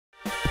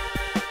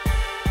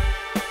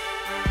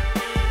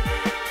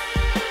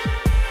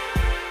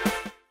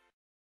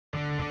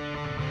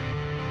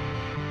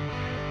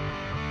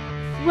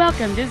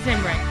Welcome to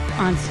Zimbrick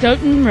on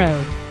Staughton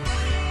Road.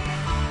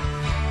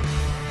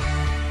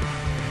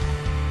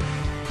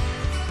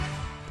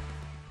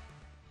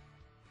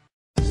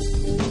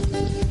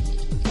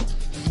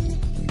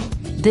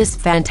 This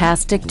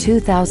fantastic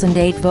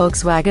 2008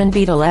 Volkswagen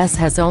Beetle S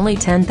has only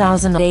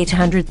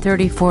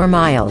 10,834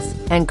 miles,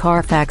 and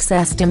Carfax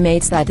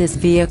estimates that this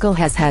vehicle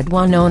has had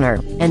one owner,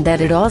 and that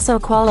it also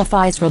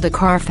qualifies for the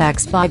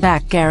Carfax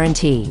buyback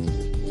guarantee.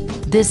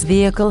 This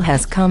vehicle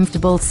has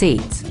comfortable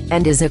seats,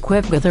 and is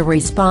equipped with a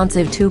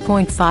responsive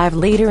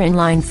 2.5-liter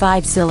inline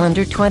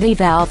 5-cylinder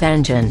 20-valve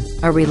engine,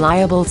 a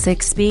reliable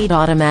 6-speed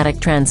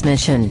automatic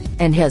transmission,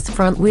 and has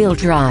front-wheel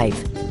drive.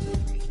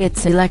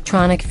 Its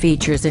electronic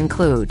features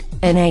include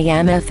an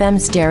AM/FM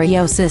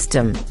stereo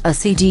system, a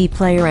CD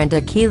player and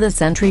a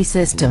keyless entry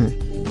system.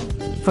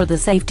 For the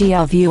safety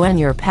of you and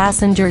your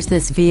passengers,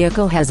 this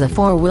vehicle has a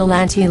 4-wheel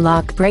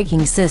anti-lock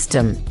braking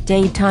system,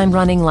 daytime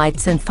running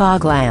lights and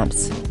fog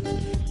lamps.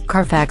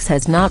 Carfax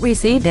has not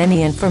received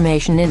any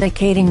information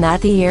indicating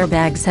that the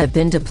airbags have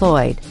been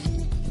deployed.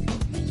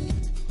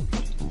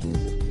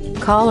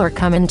 Call or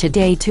come in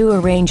today to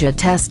arrange a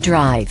test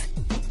drive.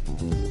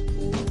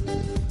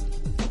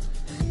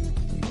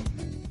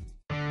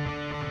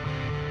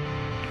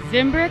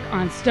 Zimbrick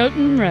on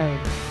Staughton Road,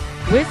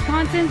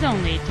 Wisconsin's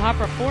only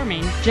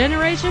top-performing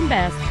Generation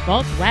Best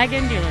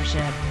Volkswagen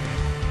dealership,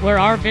 where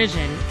our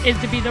vision is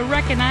to be the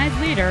recognized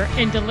leader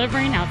in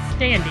delivering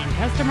outstanding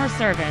customer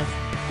service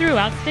through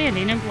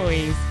outstanding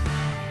employees.